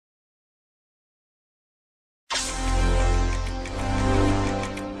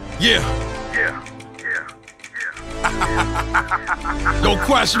Yeah. Yo,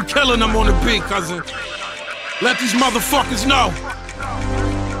 Quest, you killing them on the beat, cousin. Let these motherfuckers know.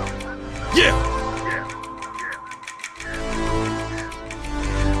 Yeah.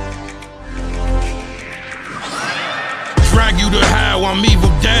 Drag you to hell, I'm evil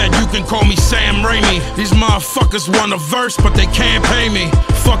dead, you can call me Sam Raimi. These motherfuckers want a verse, but they can't pay me.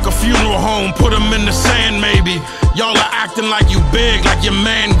 Fuck a funeral home, put them in the sand maybe. Y'all are acting like you big, like your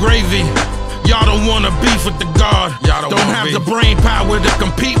man Gravy. Y'all don't wanna beef with the God. Y'all don't have the brain power to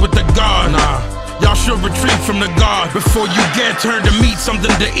compete with the God. Nah. Y'all should retreat from the God before you get turned to meat, something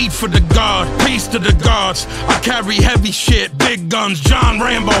to eat for the God. Peace to the gods. I carry heavy shit, big guns, John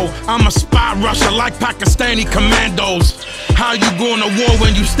Rambo. I'm a spy rusher like Pakistani commandos. How you going to war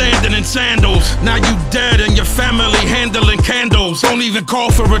when you standing in sandals? Now you dead and your family handling candles. Don't even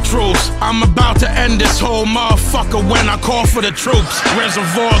call for a truce. I'm about to end this whole motherfucker when I call for the troops.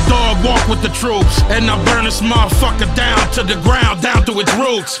 Reservoir dog, walk with the troops, and I burn this motherfucker down to the ground, down to its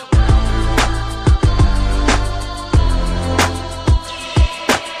roots.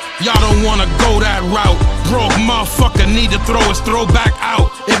 Y'all don't wanna go that route. Broke motherfucker need to throw his throwback out.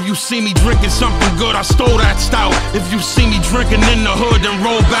 If you see me drinking something good, I stole that stout. If you see me drinking in the hood, then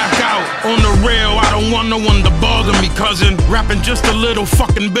roll back out. On the rail, I don't want no one to bother me, cousin. Rapping just a little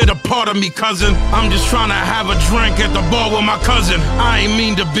fucking bit of part of me, cousin. I'm just trying to have a drink at the bar with my cousin. I ain't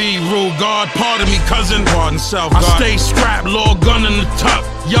mean to be rude, God, pardon me, cousin. Pardon self, God. I stay strapped, Lord gun in the tuck.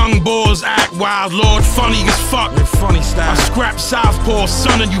 Young boys act wild, Lord, funny as fuck. You're funny style. I scrap southpaw,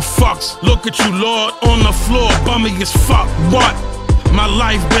 son of you fucks. Look at you, Lord, on the floor, bummy as fuck. What? My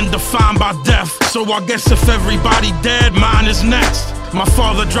life been defined by death, so I guess if everybody dead, mine is next. My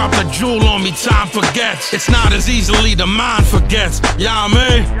father dropped a jewel on me, time forgets. It's not as easily the mind forgets. Yeah,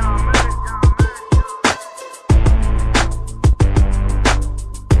 man.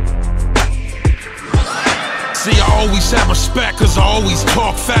 See, I always have respect, cause I always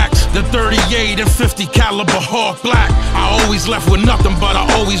talk facts. The 38 and 50 caliber Hawk Black. I always left with nothing, but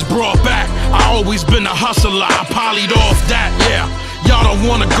I always brought back. I always been a hustler, I polyed off that, yeah. Y'all don't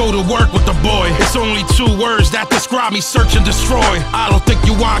wanna go to work with the boy. It's only 2 words that describe me, search and destroy. I don't think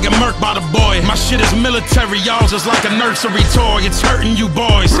you wanna get murked by the boy. My shit is military, y'all's is like a nursery toy. It's hurting you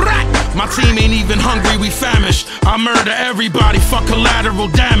boys. My team ain't even hungry, we famished. I murder everybody, fuck collateral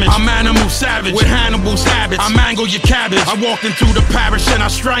damage. I'm animal savage, with Hannibal's habits. I mangle your cabbage. I walked into the parish and I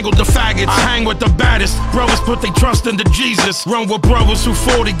strangled the faggots. I hang with the baddest, brothers put their trust into Jesus. Run with brothers who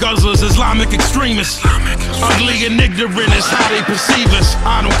 40 guzzlers, Islamic extremists. Ugly and ignorant is how they perceive us.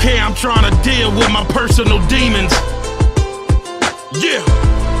 I don't care, I'm trying to deal with my personal demons. Yeah.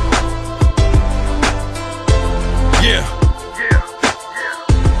 Yeah.